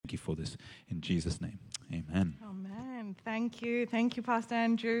thank you for this in Jesus' name. Amen. Amen. Thank you. Thank you, Pastor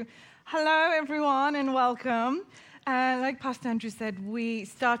Andrew. Hello, everyone, and welcome. Like Pastor Andrew said, we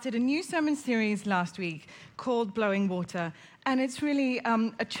started a new sermon series last week called Blowing Water. And it's really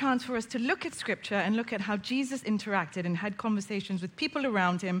a chance for us to look at Scripture and look at how Jesus interacted and had conversations with people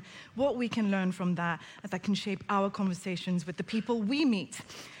around him, what we can learn from that can shape our conversations with the people we meet.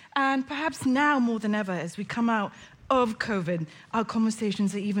 And perhaps now more than ever, as we come out of COVID, our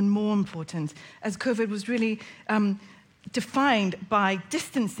conversations are even more important, as COVID was really defined by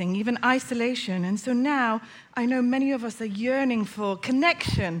distancing, even isolation. And so now I know many of us are yearning for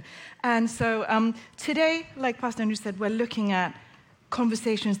connection. And so today, like Pastor Andrew said, we're looking at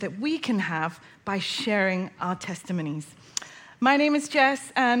conversations that we can have by sharing our testimonies. My name is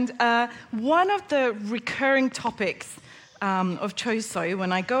Jess, and one of the recurring topics of Choi Soi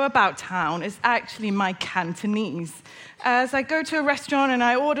when I go about town is actually my Cantonese. As I go to a restaurant and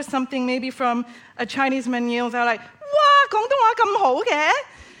I order something maybe from a Chinese menu, they're like, "Wow, 廣東話咁好嘅?"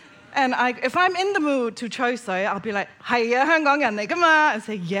 And if I'm in the mood to Choi Soi, I'll be like, 係啊，香港人嚟㗎嘛, and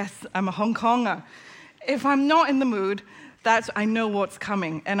say, yes, I'm a Hong Konger. If I'm not in the mood, I know what's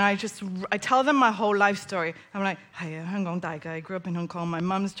coming. And I tell them my whole life story. I'm like, 係啊，香港大嘅. I grew up in Hong Kong. My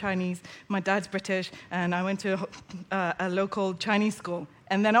mum's Chinese, my dad's British, and I went to a local Chinese school.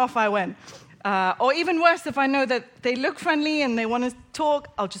 And then off I went. Or even worse, if I know that they look friendly and they want to talk,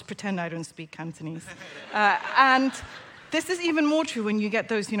 I'll just pretend I don't speak Cantonese. And this is even more true when you get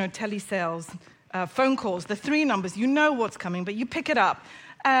those, telesales, phone calls, the 3 numbers. You know what's coming, but you pick it up.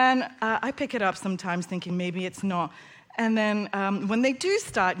 And I pick it up sometimes thinking maybe it's not. And then when they do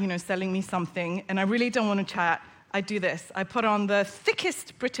start, selling me something, and I really don't want to chat, I do this. I put on the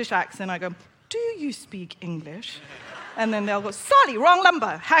thickest British accent. I go, "Do you speak English?" And then they'll go, "Sorry, wrong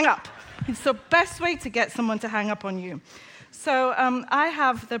number, hang up." It's the best way to get someone to hang up on you. So I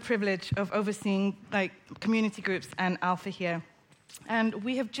have the privilege of overseeing community groups and Alpha here. And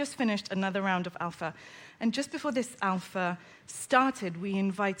we have just finished another round of Alpha. And just before this Alpha started, we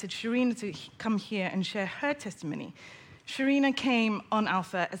invited Sharina to come here and share her testimony. Sharina came on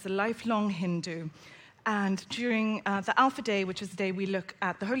Alpha as a lifelong Hindu. And during the Alpha Day, which is the day we look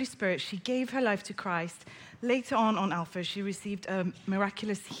at the Holy Spirit, she gave her life to Christ. Later on Alpha, she received a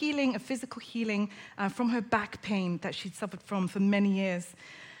miraculous healing, a physical healing from her back pain that she'd suffered from for many years.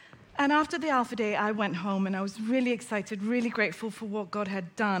 And after the Alpha Day, I went home and I was really excited, really grateful for what God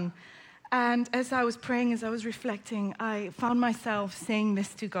had done. And as I was praying, as I was reflecting, I found myself saying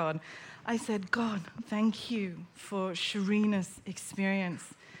this to God. I said, "God, thank you for Sharina's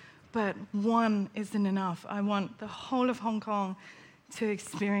experience. But one isn't enough. I want the whole of Hong Kong to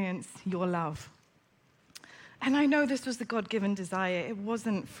experience your love." And I know this was the God-given desire. It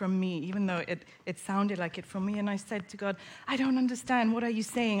wasn't from me, even though it sounded like it from me. And I said to God, "I don't understand. What are you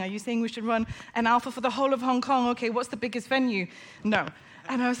saying? Are you saying we should run an Alpha for the whole of Hong Kong? Okay, what's the biggest venue?" No.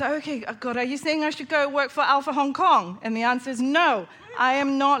 And I was like, "Okay, God, are you saying I should go work for Alpha Hong Kong?" And the answer is no. I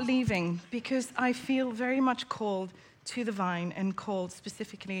am not leaving because I feel very much called to the vine and called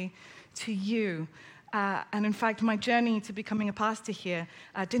specifically to you. And in fact, my journey to becoming a pastor here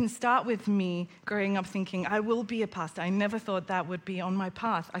didn't start with me growing up thinking, I will be a pastor. I never thought that would be on my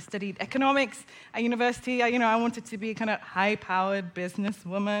path. I studied economics at university. I wanted to be a kind of high-powered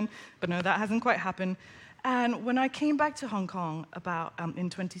businesswoman, but no, that hasn't quite happened. And when I came back to Hong Kong in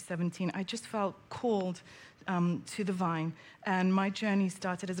 2017, I just felt called to the vine. And my journey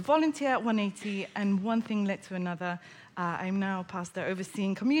started as a volunteer at 180, and one thing led to another. I'm now a pastor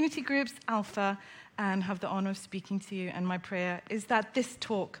overseeing community groups, Alpha, and have the honor of speaking to you. And my prayer is that this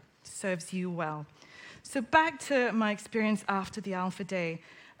talk serves you well. So back to my experience after the Alpha Day.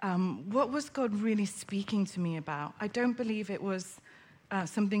 What was God really speaking to me about? I don't believe it was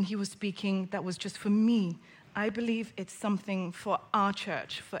something he was speaking that was just for me. I believe it's something for our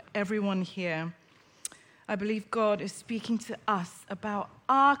church, for everyone here. I believe God is speaking to us about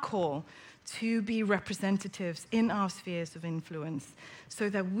our call to be representatives in our spheres of influence so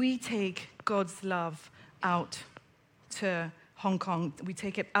that we take God's love out to Hong Kong. We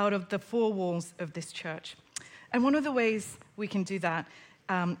take it out of the 4 walls of this church. And one of the ways we can do that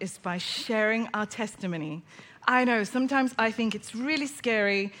is by sharing our testimony. I know, sometimes I think it's really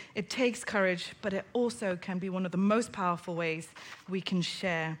scary, it takes courage, but it also can be one of the most powerful ways we can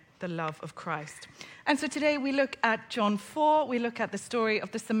share the love of Christ. And so today we look at John 4, we look at the story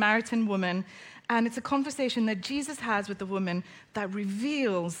of the Samaritan woman, and it's a conversation that Jesus has with the woman that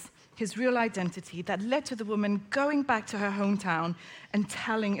reveals his real identity, that led to the woman going back to her hometown and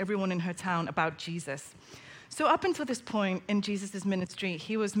telling everyone in her town about Jesus. So up until this point in Jesus' ministry,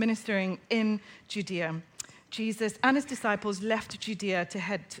 he was ministering in Judea. Jesus and his disciples left Judea to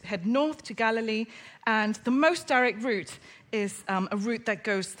head north to Galilee, and the most direct route is a route that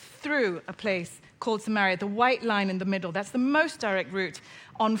goes through a place called Samaria, the white line in the middle. That's the most direct route.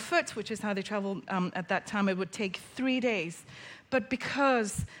 On foot, which is how they traveled at that time, it would take 3 days. But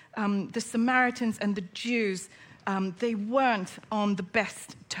because the Samaritans and the Jews, they weren't on the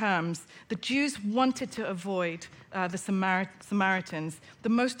best terms. The Jews wanted to avoid the Samaritans. The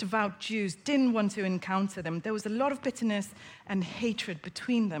most devout Jews didn't want to encounter them. There was a lot of bitterness and hatred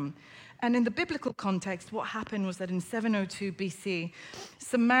between them. And in the biblical context, what happened was that in 702 BC,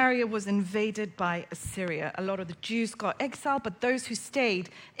 Samaria was invaded by Assyria. A lot of the Jews got exiled, but those who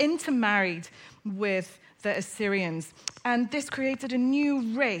stayed intermarried with the Assyrians. And this created a new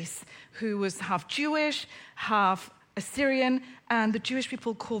race who was half Jewish, half Assyrian, and the Jewish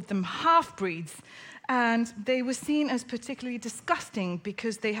people called them half-breeds. And they were seen as particularly disgusting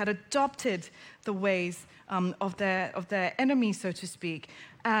because they had adopted the ways of their enemy, so to speak.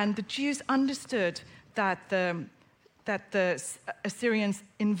 And the Jews understood that the Assyrians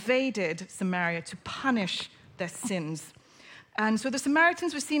invaded Samaria to punish their sins. And so the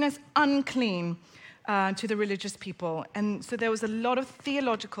Samaritans were seen as unclean to the religious people. And so there was a lot of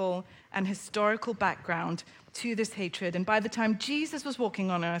theological and historical background to this hatred. And by the time Jesus was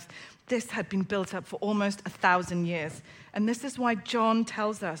walking on earth, this had been built up for almost 1,000 years. And this is why John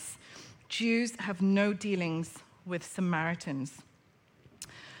tells us Jews have no dealings with Samaritans.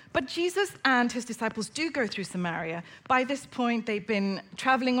 But Jesus and his disciples do go through Samaria. By this point, they've been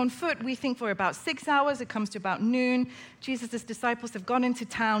traveling on foot, we think, for about 6 hours. It comes to about noon. Jesus' disciples have gone into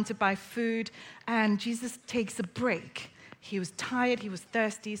town to buy food, and Jesus takes a break. He was tired, he was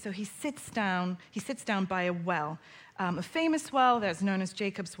thirsty, so he sits down by a well, a famous well that's known as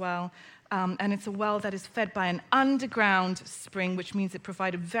Jacob's Well, and it's a well that is fed by an underground spring, which means it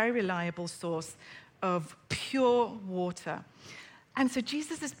provides a very reliable source of pure water. And so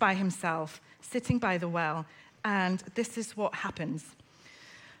Jesus is by himself, sitting by the well, and this is what happens.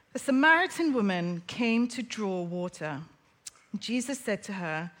 The Samaritan woman came to draw water. Jesus said to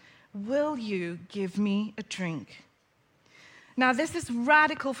her, "Will you give me a drink?" Now, this is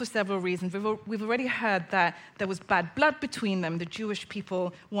radical for several reasons. We've already heard that there was bad blood between them. The Jewish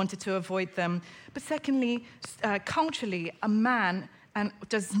people wanted to avoid them. But secondly, culturally, a man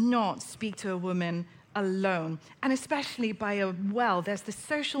does not speak to a woman alone, and especially by a well. There's the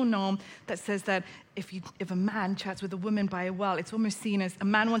social norm that says that if a man chats with a woman by a well, it's almost seen as a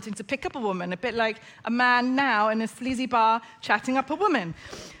man wanting to pick up a woman, a bit like a man now in a sleazy bar chatting up a woman.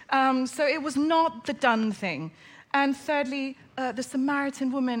 So it was not the done thing. And thirdly, the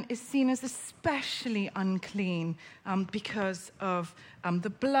Samaritan woman is seen as especially unclean because of the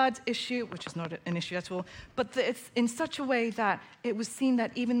blood issue, which is not an issue at all, but it's in such a way that it was seen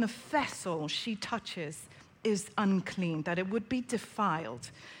that even the vessel she touches is unclean, that it would be defiled.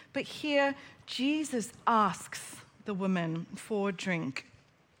 But here, Jesus asks the woman for a drink.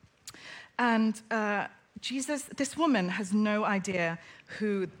 And this woman has no idea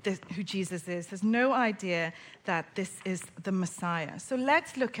who Jesus is, has no idea that this is the Messiah. So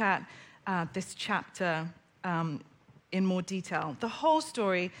let's look at this chapter in more detail. The whole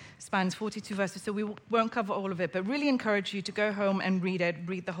story spans 42 verses, so we won't cover all of it, but really encourage you to go home and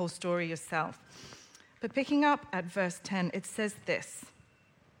read the whole story yourself. But picking up at verse 10, it says this.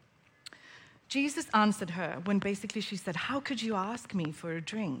 Jesus answered her when basically she said, "How could you ask me for a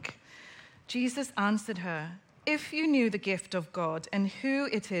drink?" Jesus answered her, "If you knew the gift of God and who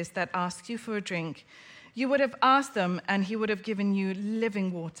it is that asks you for a drink, you would have asked them and he would have given you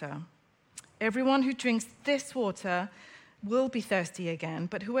living water. Everyone who drinks this water will be thirsty again,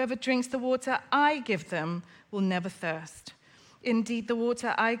 but whoever drinks the water I give them will never thirst. Indeed, the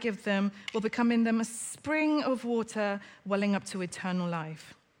water I give them will become in them a spring of water welling up to eternal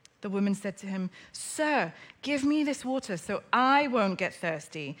life." The woman said to him, "Sir, give me this water so I won't get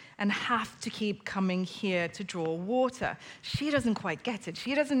thirsty and have to keep coming here to draw water." She doesn't quite get it.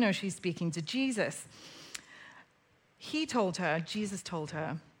 She doesn't know she's speaking to Jesus. Jesus told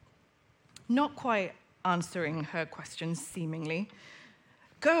her, not quite answering her questions seemingly,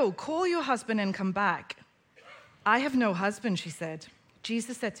 "Go, call your husband and come back." "I have no husband," she said.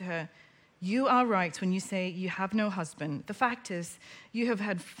 Jesus said to her, "You are right when you say you have no husband. The fact is, you have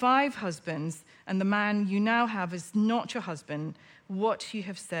had 5 husbands, and the man you now have is not your husband. What you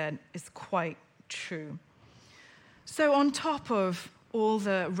have said is quite true." So on top of all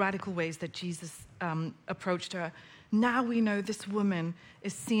the radical ways that Jesus approached her, now we know this woman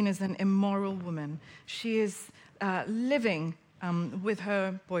is seen as an immoral woman. She is living with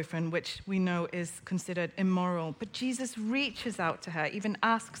her boyfriend, which we know is considered immoral. But Jesus reaches out to her, even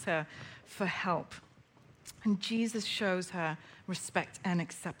asks her for help. And Jesus shows her respect and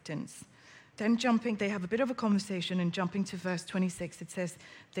acceptance. Then they have a bit of a conversation, and jumping to verse 26, it says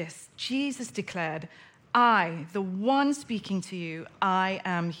this: Jesus declared, I, the one speaking to you, I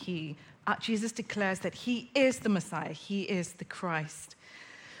am he. Jesus declares that he is the Messiah, he is the Christ.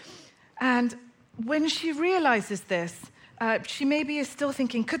 And when she realizes this, she maybe is still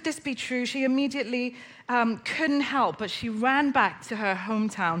thinking, could this be true? She immediately couldn't help, but she ran back to her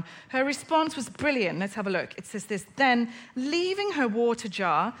hometown. Her response was brilliant. Let's have a look. It says this: then, leaving her water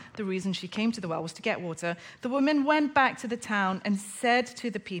jar, the reason she came to the well was to get water, the woman went back to the town and said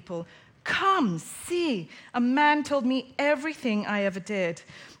to the people, come, see, a man told me everything I ever did.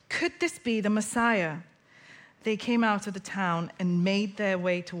 Could this be the Messiah? They came out of the town and made their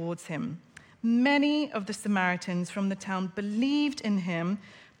way towards him. Many of the Samaritans from the town believed in him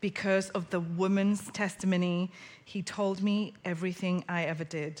because of the woman's testimony. He told me everything I ever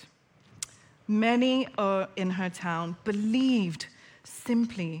did. Many in her town believed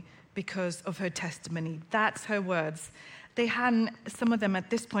simply because of her testimony. That's her words. Some of them at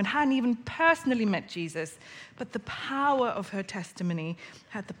this point hadn't even personally met Jesus, but the power of her testimony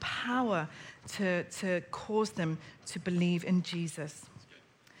had the power to cause them to believe in Jesus.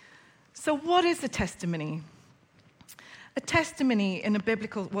 So what is a testimony? A testimony in a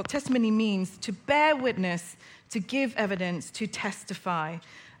biblical, testimony means to bear witness, to give evidence, to testify.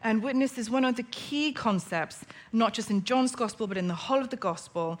 And witness is one of the key concepts, not just in John's gospel, but in the whole of the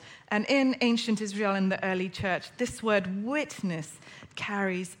gospel. And in ancient Israel in the early church, this word witness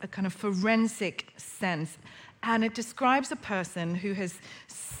carries a kind of forensic sense. And it describes a person who has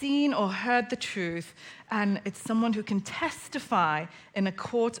seen or heard the truth, and it's someone who can testify in a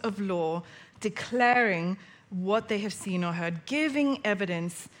court of law, declaring what they have seen or heard, giving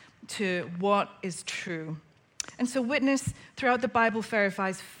evidence to what is true. And so witness throughout the Bible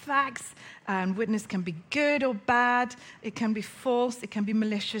verifies facts, and witness can be good or bad, it can be false, it can be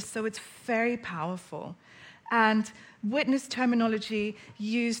malicious, so it's very powerful. And witness terminology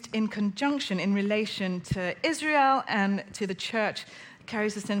used in conjunction in relation to Israel and to the church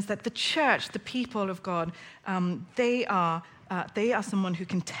carries a sense that the church, the people of God, they are someone who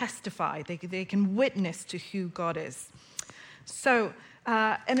can testify, they can witness to who God is. So,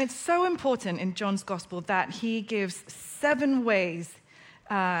 and it's so important in John's gospel that he gives 7 ways,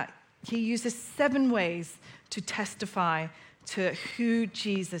 he uses 7 ways to testify to who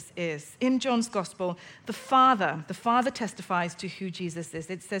Jesus is. In John's gospel, the Father testifies to who Jesus is.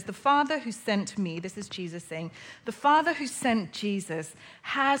 It says, the Father who sent me, this is Jesus saying, the Father who sent Jesus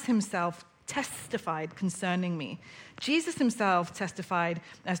has himself testified concerning me. Jesus himself testified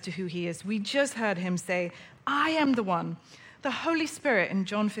as to who he is. We just heard him say, I am the one. The Holy Spirit, in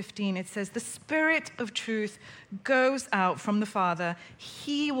John 15, it says, the Spirit of truth goes out from the Father.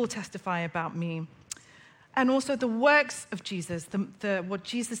 He will testify about me. And also the works of Jesus, what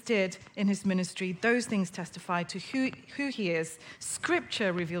Jesus did in his ministry, those things testify to who he is.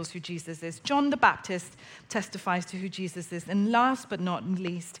 Scripture reveals who Jesus is. John the Baptist testifies to who Jesus is. And last but not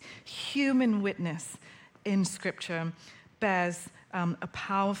least, human witness in Scripture bears a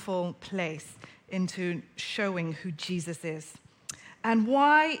powerful place into showing who Jesus is. And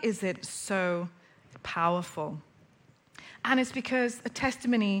why is it so powerful? And it's because a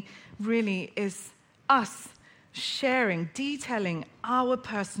testimony really is us sharing, detailing our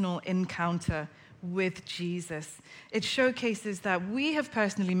personal encounter with Jesus. It showcases that we have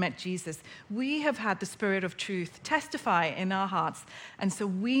personally met Jesus. We have had the Spirit of truth testify in our hearts. And so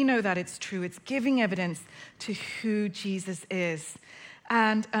we know that it's true. It's giving evidence to who Jesus is.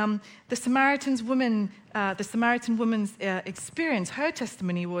 And the Samaritan woman's experience, her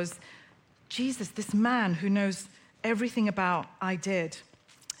testimony was, Jesus, this man who knows everything about I did.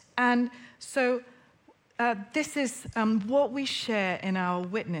 And so this is what we share in our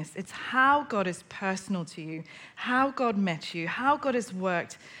witness. It's how God is personal to you, how God met you, how God has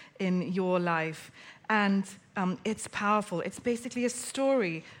worked in your life. And it's powerful. It's basically a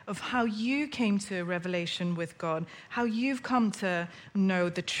story of how you came to a revelation with God, how you've come to know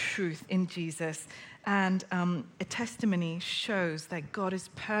the truth in Jesus. And a testimony shows that God is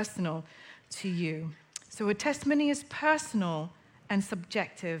personal to you. So a testimony is personal and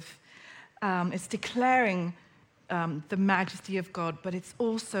subjective. It's declaring the majesty of God, but it's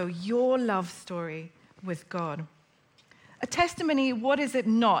also your love story with God. A testimony, what is it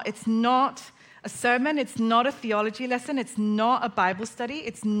not? It's not a sermon, it's not a theology lesson, it's not a Bible study,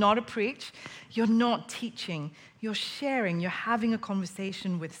 it's not a preach. You're not teaching, you're sharing, you're having a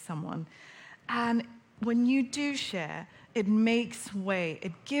conversation with someone. And when you do share, it makes way,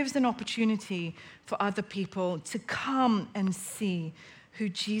 it gives an opportunity for other people to come and see who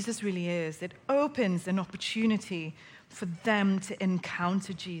Jesus really is. It opens an opportunity for them to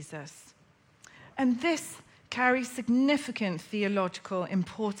encounter Jesus. And this carries significant theological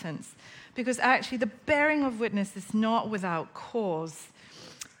importance because actually the bearing of witness is not without cause.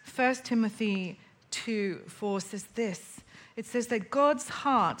 1 Timothy 2:4 says this. It says that God's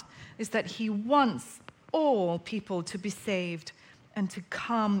heart is that he wants all people to be saved and to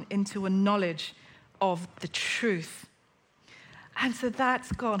come into a knowledge of the truth. And so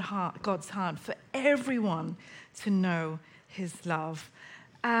that's God's heart for everyone to know his love.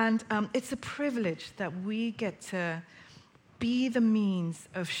 And it's a privilege that we get to be the means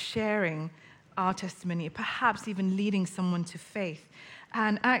of sharing our testimony, perhaps even leading someone to faith.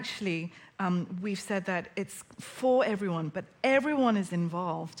 And actually, we've said that it's for everyone, but everyone is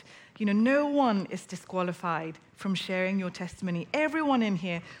involved. You know, no one is disqualified from sharing your testimony. Everyone in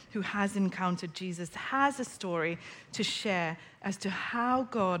here who has encountered Jesus has a story to share as to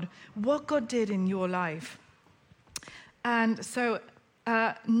what God did in your life. And so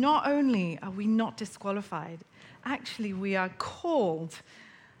not only are we not disqualified, actually we are called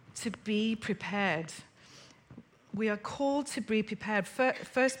to be prepared. We are called to be prepared.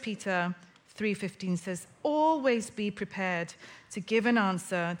 1 Peter 3:15 says, always be prepared to give an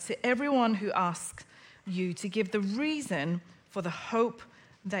answer to everyone who asks you, to give the reason for the hope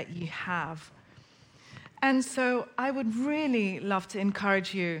that you have. And so I would really love to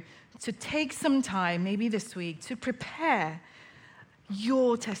encourage you to take some time, maybe this week, to prepare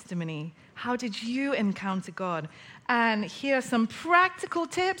your testimony. How did you encounter God? And here are some practical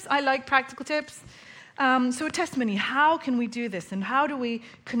tips. I like practical tips. So a testimony, how can we do this? And how do we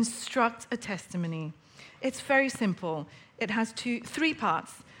construct a testimony? It's very simple. It has three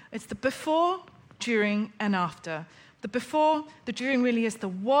parts. It's the before, during, and after. The before, the during really is the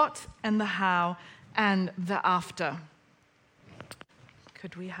what and the how and the after.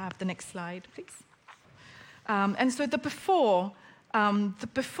 Could we have the next slide, please? And so the before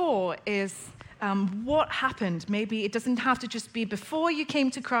is what happened. Maybe it doesn't have to just be before you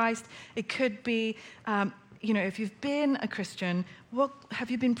came to Christ. It could be, if you've been a Christian, what have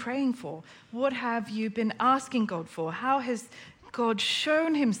you been praying for? What have you been asking God for? How has God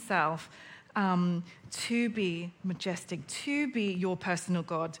shown himself to be majestic, to be your personal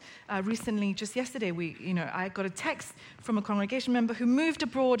God? Recently, just yesterday, I got a text from a congregation member who moved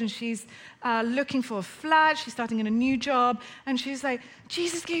abroad, and she's looking for a flat. She's starting in a new job, and she's like,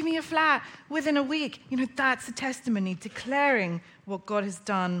 Jesus gave me a flat within a week. That's a testimony declaring what God has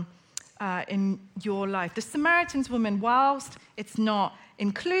done in your life. The Samaritan woman, whilst it's not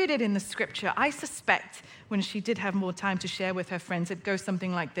included in the scripture, I suspect when she did have more time to share with her friends, it goes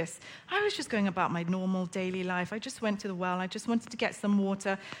something like this. I was just going about my normal daily life. I just went to the well. I just wanted to get some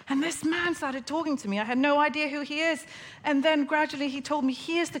water. And this man started talking to me. I had no idea who he is. And then gradually he told me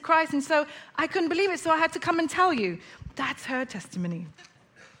he is the Christ. And so I couldn't believe it. So I had to come and tell you. That's her testimony.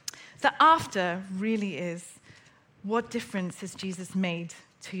 The after really is, what difference has Jesus made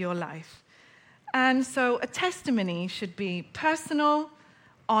to your life? And so a testimony should be personal,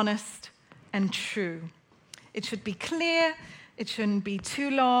 honest, and true. It should be clear. It shouldn't be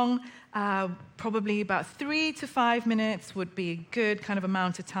too long. Probably about 3 to 5 minutes would be a good kind of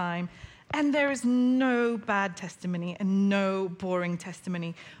amount of time. And there is no bad testimony and no boring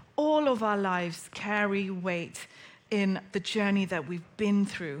testimony. All of our lives carry weight in the journey that we've been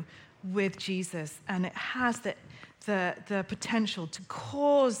through with Jesus. And it has the potential to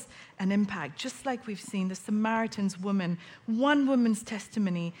cause an impact, just like we've seen the Samaritan's woman. One woman's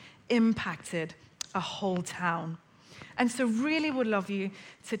testimony impacted a whole town. And so really would love you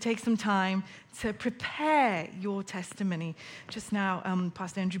to take some time to prepare your testimony. Just now,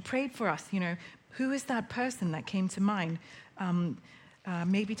 Pastor Andrew prayed for us. Who is that person that came to mind?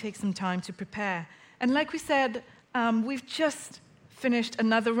 Maybe take some time to prepare. And like we said, we've just finished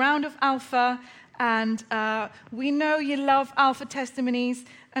another round of Alpha. And we know you love Alpha testimonies.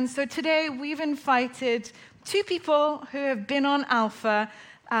 And so today we've invited 2 people who have been on Alpha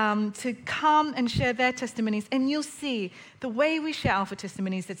to come and share their testimonies. And you'll see the way we share Alpha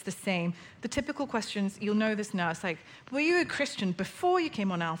testimonies, it's the same. The typical questions, you'll know this now. It's like, were you a Christian before you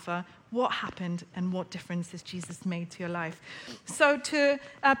came on Alpha? What happened and what difference has Jesus made to your life? So to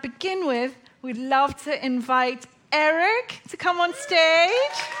begin with, we'd love to invite Eric to come on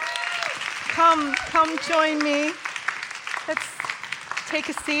stage. Come join me. Let's take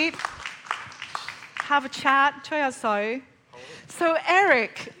a seat, have a chat. So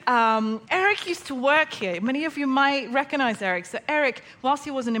Eric used to work here. Many of you might recognize Eric. So Eric, whilst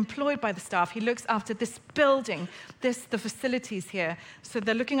he wasn't employed by the staff, he looks after this building, the facilities here. So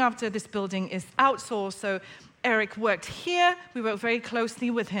they're looking after this building is outsourced. So Eric worked here. We worked very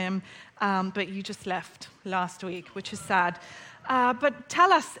closely with him, but you just left last week, which is sad. But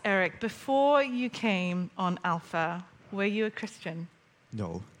tell us, Eric, before you came on Alpha, were you a Christian?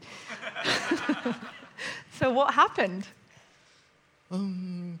 No. So what happened?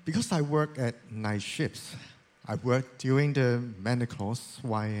 Because I work at night shifts, I worked during the Pentecost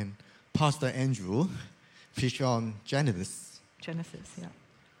when Pastor Andrew preached on Genesis. Genesis, yeah.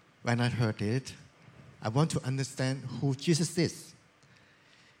 When I heard it, I want to understand who Jesus is.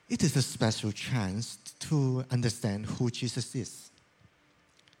 It is a special chance to understand who Jesus is.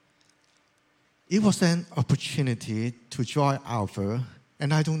 It was an opportunity to join Alpha,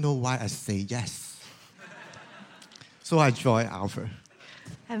 and I don't know why I say yes. So I joined Alpha.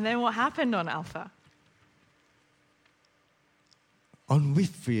 And then what happened on Alpha? On week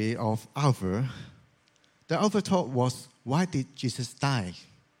 3 of Alpha, the Alpha talk was, why did Jesus die?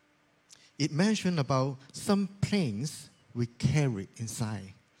 It mentioned about some planes we carried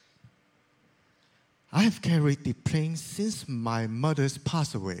inside. I have carried the plane since my mother's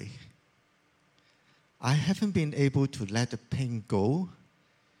passed away. I haven't been able to let the plane go.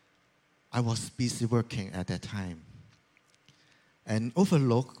 I was busy working at that time and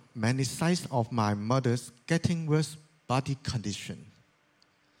overlooked many signs of my mother's getting worse body condition.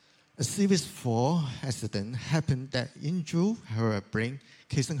 A Series 4 accident happened that injured her brain,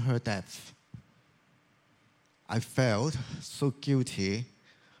 causing her death. I felt so guilty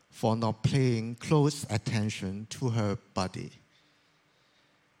for not paying close attention to her body.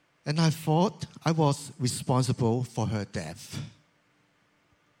 And I thought I was responsible for her death.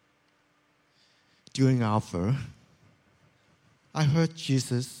 During Alpha, I heard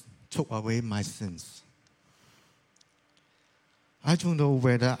Jesus took away my sins. I don't know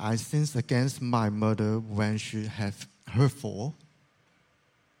whether I sinned against my mother when she had her fall.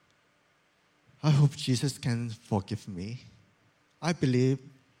 I hope Jesus can forgive me. I believe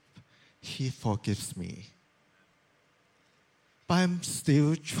He forgives me. But I'm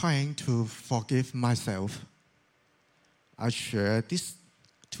still trying to forgive myself. I shared this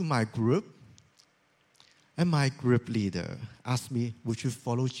to my group, and my group leader asked me, would you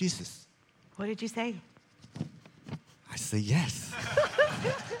follow Jesus? What did you say? I said yes.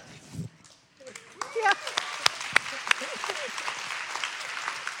 Yeah.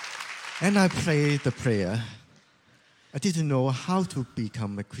 And I prayed the prayer. I didn't know how to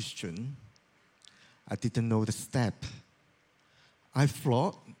become a Christian. I didn't know the step. I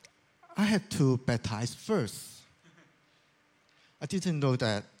thought I had to baptize first. I didn't know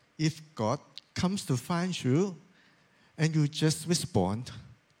that if God comes to find you and you just respond,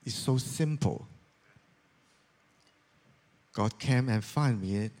 it's so simple. God came and found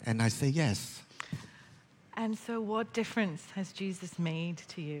me, and I say yes. And so what difference has Jesus made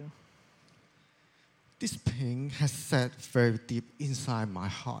to you? This pain has sat very deep inside my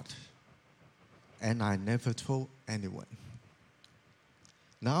heart, and I never told anyone.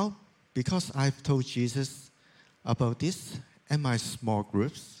 Now, because I've told Jesus about this and my small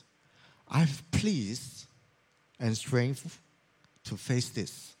groups, I have peace and strength to face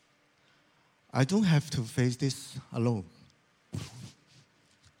this. I don't have to face this alone.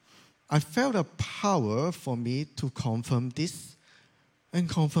 I felt a power for me to confirm this and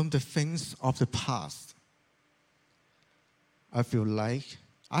confirm the things of the past. I feel like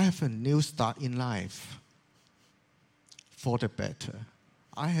I have a new start in life for the better.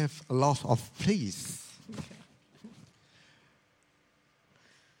 I have a lot of peace.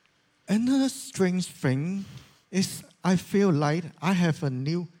 Another strange thing is I feel like I have a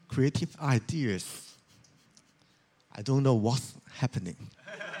new creative ideas. I don't know what's happening.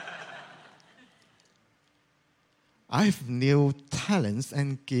 I have new talents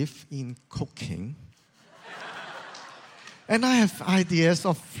and gifts in cooking. And I have ideas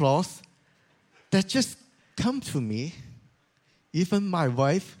of flaws that just come to me. Even my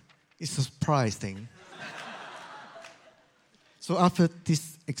wife is surprising. So after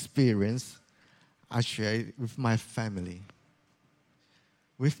this experience, I share it with my family,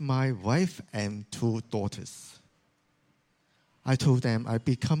 with my wife and 2 daughters. I told them I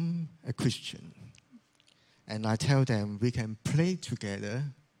become a Christian. And I tell them we can pray together.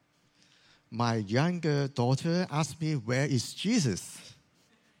 My younger daughter asked me, where is Jesus?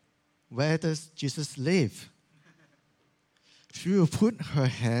 Where does Jesus live? She will put her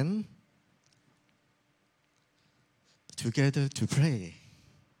hand together to pray.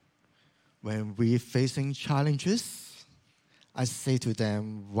 When we're facing challenges, I say to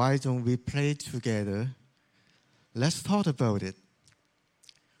them, why don't we pray together? Let's talk about it.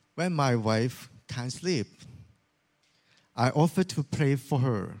 When my wife can't sleep, I offer to pray for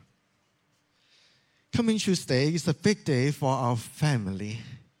her. Coming Tuesday is a big day for our family.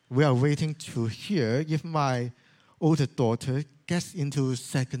 We are waiting to hear if my older daughter gets into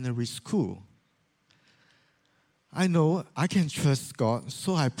secondary school. I know I can trust God,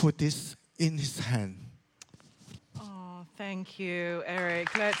 so I put this in His hand. Oh, thank you,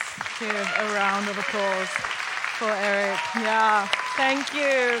 Eric. Let's give a round of applause for Eric. Yeah, thank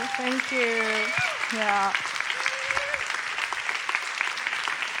you. Thank you. Yeah.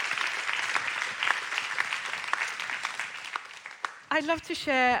 I'd love to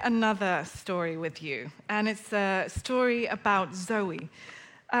share another story with you, and it's a story about Zoe.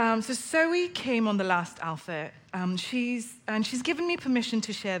 So Zoe came on the last Alpha. She's given me permission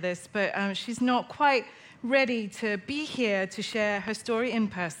to share this, but she's not quite ready to be here to share her story in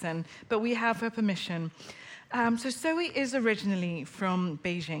person, but we have her permission. So Zoe is originally from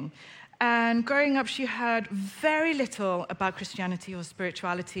Beijing, and growing up she heard very little about Christianity or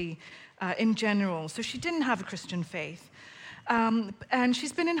spirituality in general, so she didn't have a Christian faith. And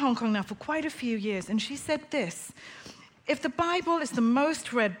she's been in Hong Kong now for quite a few years, and she said this: if the Bible is the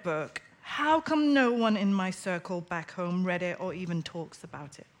most read book, how come no one in my circle back home read it or even talks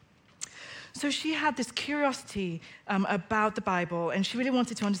about it? So she had this curiosity about the Bible, and she really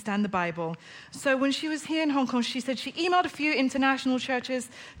wanted to understand the Bible. So when she was here in Hong Kong, she said she emailed a few international churches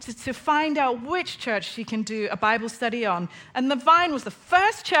to find out which church she can do a Bible study on. And the Vine was the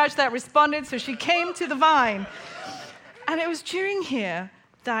first church that responded, so she came to the Vine. And it was during here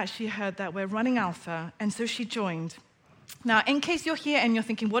that she heard that we're running Alpha, and so she joined. Now, in case you're here and you're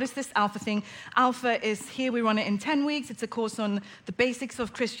thinking, what is this Alpha thing? Alpha is here. We run it in 10 weeks. It's a course on the basics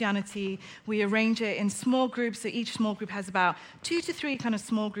of Christianity. We arrange it in small groups, so each small group has about 2 to 3 kind of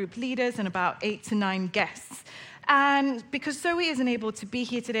small group leaders and about 8 to 9 guests. And because Zoe isn't able to be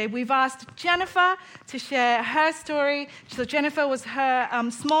here today, we've asked Jennifer to share her story. So Jennifer was her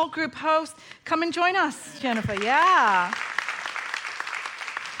small group host. Come and join us, Jennifer. Yeah.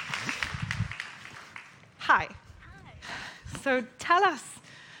 Hi. So tell us,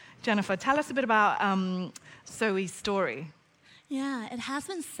 Jennifer, tell us a bit about Zoe's story. Yeah, it has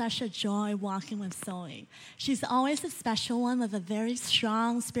been such a joy walking with Zoe. She's always a special one with a very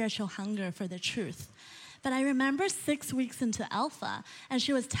strong spiritual hunger for the truth. But I remember 6 weeks into Alpha, and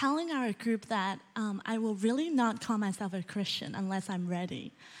she was telling our group that I will really not call myself a Christian unless I'm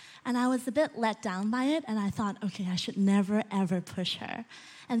ready. And I was a bit let down by it, and I thought, okay, I should never, ever push her.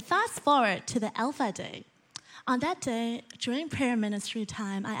 And fast forward to the Alpha day. On that day, during prayer ministry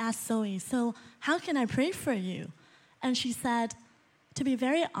time, I asked Zoe, so how can I pray for you? And she said, to be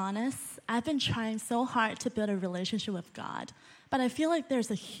very honest, I've been trying so hard to build a relationship with God, but I feel like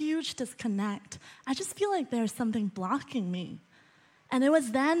there's a huge disconnect. I just feel like there's something blocking me. And it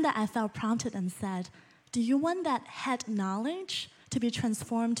was then that I felt prompted and said, do you want that head knowledge to be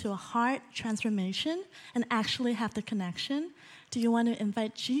transformed to a heart transformation and actually have the connection? Do you want to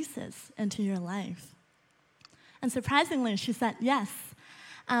invite Jesus into your life? And surprisingly, she said yes.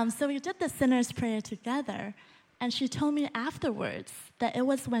 So we did the sinner's prayer together. And she told me afterwards that it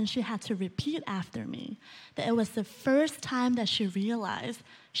was when she had to repeat after me, that it was the first time that she realized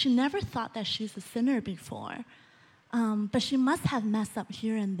she never thought that she's a sinner before. But she must have messed up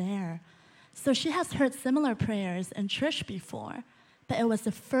here and there. So she has heard similar prayers in church before, but it was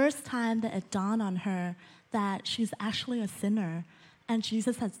the first time that it dawned on her that she's actually a sinner and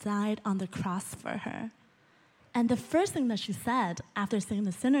Jesus has died on the cross for her. And the first thing that she said after saying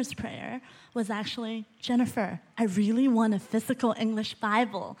the sinner's prayer was actually, Jennifer, I really want a physical English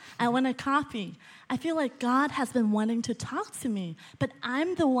Bible. I want a copy. I feel like God has been wanting to talk to me, but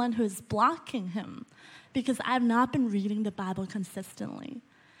I'm the one who is blocking him because I've not been reading the Bible consistently.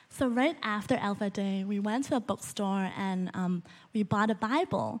 So right after Alpha Day, we went to a bookstore and we bought a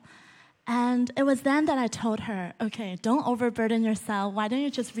Bible. And it was then that I told her, okay, don't overburden yourself. Why don't you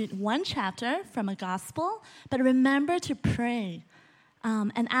just read one chapter from a gospel, but remember to pray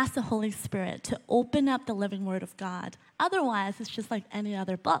and ask the Holy Spirit to open up the living word of God. Otherwise, it's just like any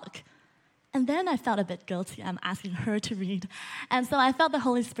other book. And then I felt a bit guilty. I'm asking her to read. And so I felt the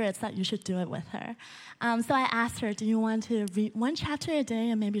Holy Spirit said you should do it with her. So I asked her, do you want to read one chapter a day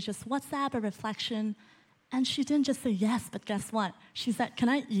and maybe just WhatsApp a reflection? And she didn't just say yes, but guess what? She said, can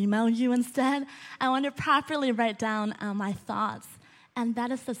I email you instead? I want to properly write down my thoughts. And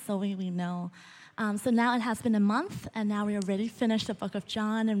that is the Zoe we know. So now it has been a month, and now we already finished the book of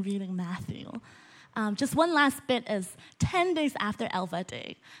John and reading Matthew. Just one last bit is 10 days after Alpha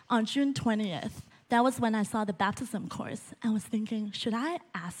Day, on June 20th, that was when I saw the baptism course. I was thinking, should I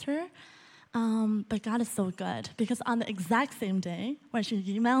ask her? But God is so good, because on the exact same day, when she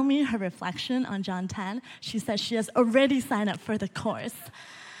emailed me her reflection on John 10, she said she has already signed up for the course.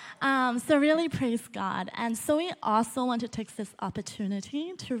 So really praise God. And Zoe also want to take this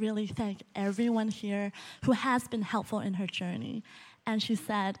opportunity to really thank everyone here who has been helpful in her journey. And she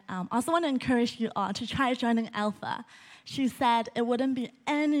said, also want to encourage you all to try joining Alpha. She said it wouldn't be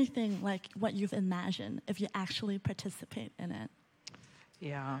anything like what you've imagined if you actually participate in it.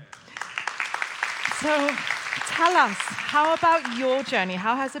 Yeah. So tell us, how about your journey?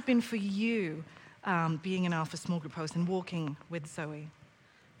 How has it been for you being an Alpha small group host and walking with Zoe?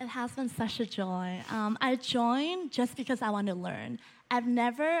 It has been such a joy. I joined just because I want to learn. I'm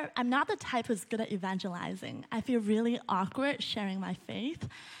not the type who's good at evangelizing. I feel really awkward sharing my faith.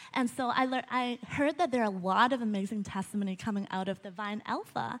 And so I heard that there are a lot of amazing testimony coming out of Divine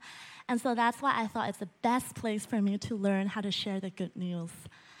Alpha. And so that's why I thought it's the best place for me to learn how to share the good news.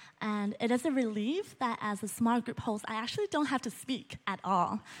 And it is a relief that as a small group host, I actually don't have to speak at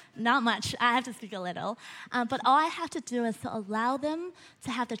all. Not much. I have to speak a little. But all I have to do is to allow them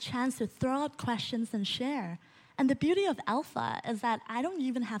to have the chance to throw out questions and share. And the beauty of Alpha is that I don't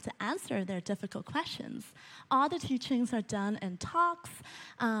even have to answer their difficult questions. All the teachings are done in talks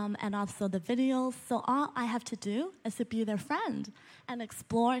and also the videos. So all I have to do is to be their friend and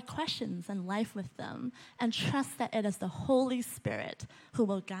explore questions and life with them and trust that it is the Holy Spirit who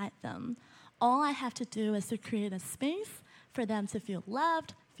will guide them. All I have to do is to create a space for them to feel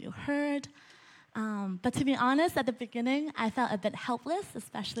loved, feel heard. But to be honest, at the beginning, I felt a bit helpless,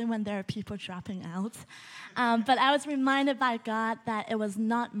 especially when there are people dropping out. But I was reminded by God that it was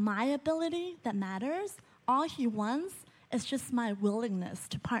not my ability that matters. All He wants is just my willingness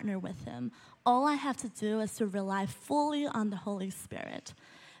to partner with Him. All I have to do is to rely fully on the Holy Spirit.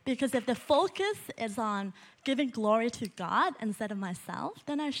 Because if the focus is on giving glory to God instead of myself,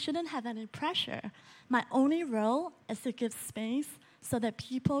 then I shouldn't have any pressure. My only role is to give space so that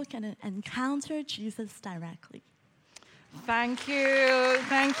people can encounter Jesus directly. Thank you.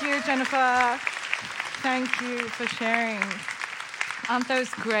 Thank you, Jennifer. Thank you for sharing. Aren't those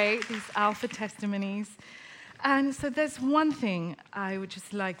great, these Alpha testimonies? And so there's one thing I would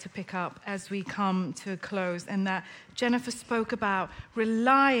just like to pick up as we come to a close, and that Jennifer spoke about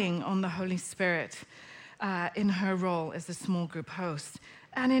relying on the Holy Spirit in her role as a small group host.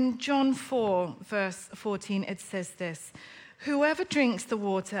 And in John 4, verse 14, it says this: "Whoever drinks the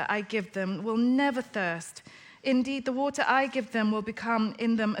water I give them will never thirst. Indeed, the water I give them will become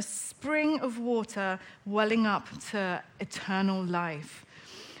in them a spring of water welling up to eternal life."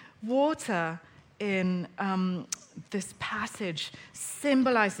 Water in this passage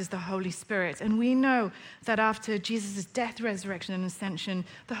symbolizes the Holy Spirit. And we know that after Jesus' death, resurrection, and ascension,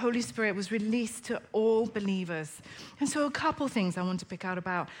 the Holy Spirit was released to all believers. And so a couple things I want to pick out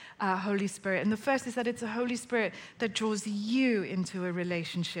about Holy Spirit. And the first is that it's a Holy Spirit that draws you into a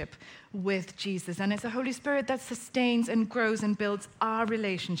relationship with Jesus. And it's a Holy Spirit that sustains and grows and builds our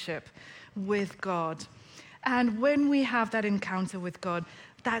relationship with God. And when we have that encounter with God,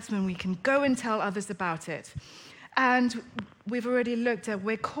 that's when we can go and tell others about it. And we've already looked at,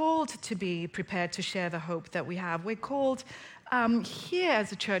 we're called to be prepared to share the hope that we have. We're called here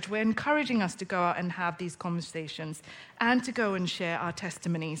as a church, we're encouraging us to go out and have these conversations and to go and share our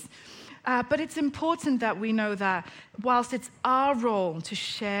testimonies. But it's important that we know that whilst it's our role to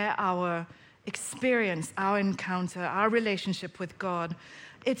share our experience, our encounter, our relationship with God,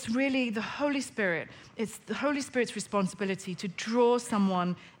 it's really the Holy Spirit. It's the Holy Spirit's responsibility to draw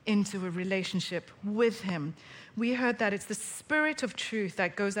someone into a relationship with Him. We heard that it's the Spirit of truth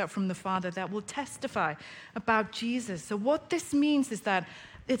that goes out from the Father that will testify about Jesus. So what this means is that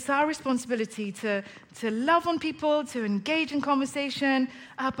it's our responsibility to love on people, to engage in conversation.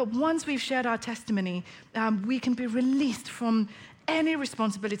 But once we've shared our testimony, we can be released from any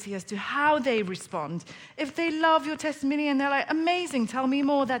responsibility as to how they respond. If they love your testimony and they're like, amazing, tell me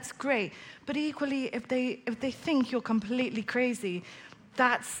more, that's great. But equally, if they think you're completely crazy,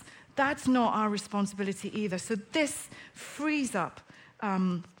 that's not our responsibility either. So this frees up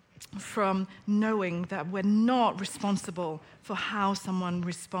from knowing that we're not responsible for how someone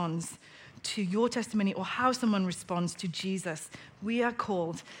responds to your testimony or how someone responds to Jesus. We are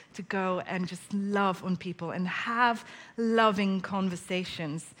called to go and just love on people and have loving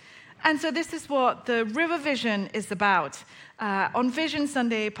conversations. And so this is what the River Vision is about. On Vision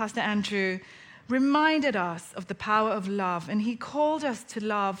Sunday, Pastor Andrew reminded us of the power of love, and he called us to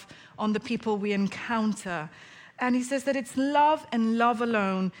love on the people we encounter. And he says that it's love and love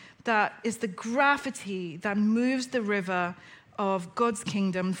alone that is the gravity that moves the river of God's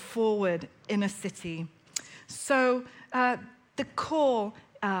kingdom forward in a city. So the call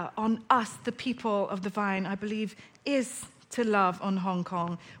on us, the people of the vine, I believe, is to love on Hong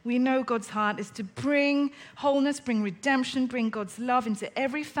Kong. We know God's heart is to bring wholeness, bring redemption, bring God's love into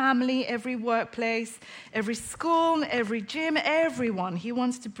every family, every workplace, every school, every gym, everyone. He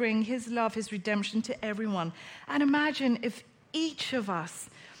wants to bring his love, his redemption to everyone. And imagine if each of us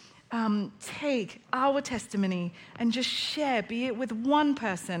take our testimony and just share, be it with one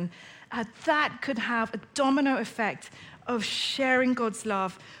person, that could have a domino effect of sharing God's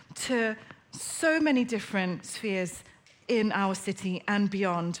love to so many different spheres in our city and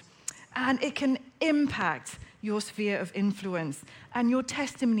beyond. And it can impact your sphere of influence. And your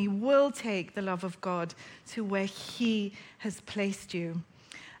testimony will take the love of God to where he has placed you.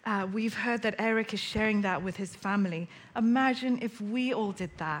 We've heard that Eric is sharing that with his family. Imagine if we all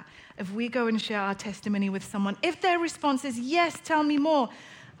did that. If we go and share our testimony with someone, if their response is, yes, tell me more.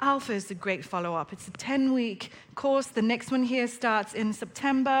 Alpha is a great follow-up. It's a 10-week course. The next one here starts in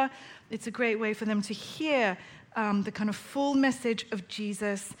September. It's a great way for them to hear the kind of full message of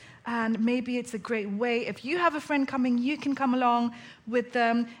Jesus. And maybe it's a great way, if you have a friend coming, you can come along with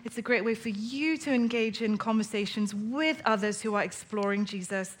them. It's a great way for you to engage in conversations with others who are exploring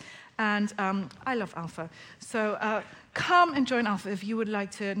Jesus. And I love Alpha. So come and join Alpha if you would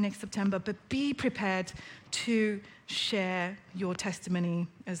like to next September, but be prepared to share your testimony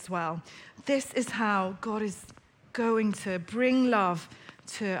as well. This is how God is going to bring love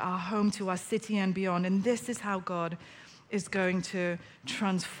to our home, to our city and beyond. And this is how God is going to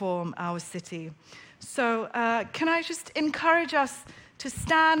transform our city. So can I just encourage us to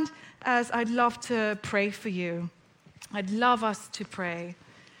stand as I'd love to pray for you. I'd love us to pray.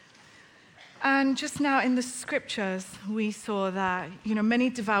 And just now in the scriptures, we saw that, many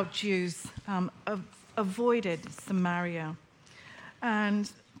devout Jews avoided Samaria, and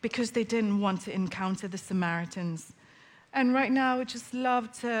because they didn't want to encounter the Samaritans. And right now, I'd just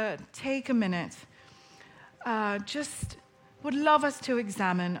love to take a minute, just would love us to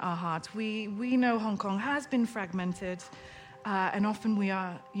examine our hearts. We know Hong Kong has been fragmented, and often we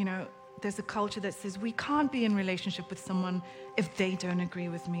are, there's a culture that says we can't be in relationship with someone if they don't agree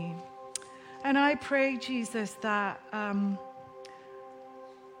with me. And I pray, Jesus, that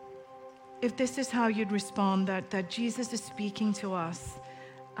if this is how you'd respond, that Jesus is speaking to us,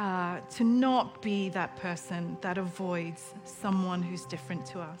 to not be that person that avoids someone who's different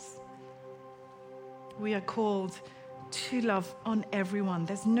to us. We are called to love on everyone.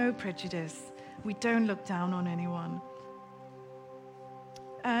 There's no prejudice. We don't look down on anyone.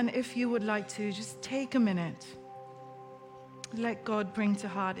 And if you would like to, just take a minute. Let God bring to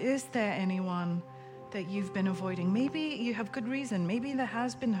heart, is there anyone that you've been avoiding? Maybe you have good reason. Maybe there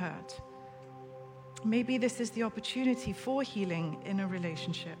has been hurt. Maybe this is the opportunity for healing in a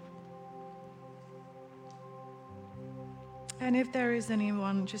relationship. And if there is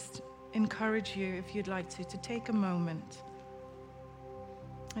anyone, just encourage you, if you'd like to take a moment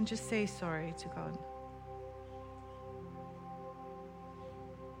and just say sorry to God.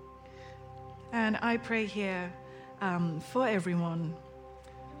 And I pray here for everyone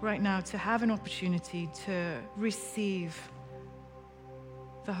right now to have an opportunity to receive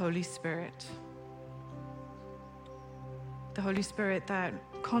the Holy Spirit. The Holy Spirit that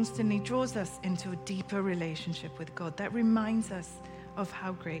constantly draws us into a deeper relationship with God, that reminds us of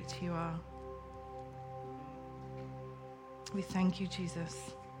how great you are. We thank you, Jesus.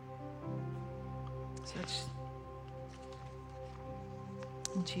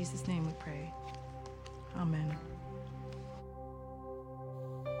 In Jesus' name we pray. Amen.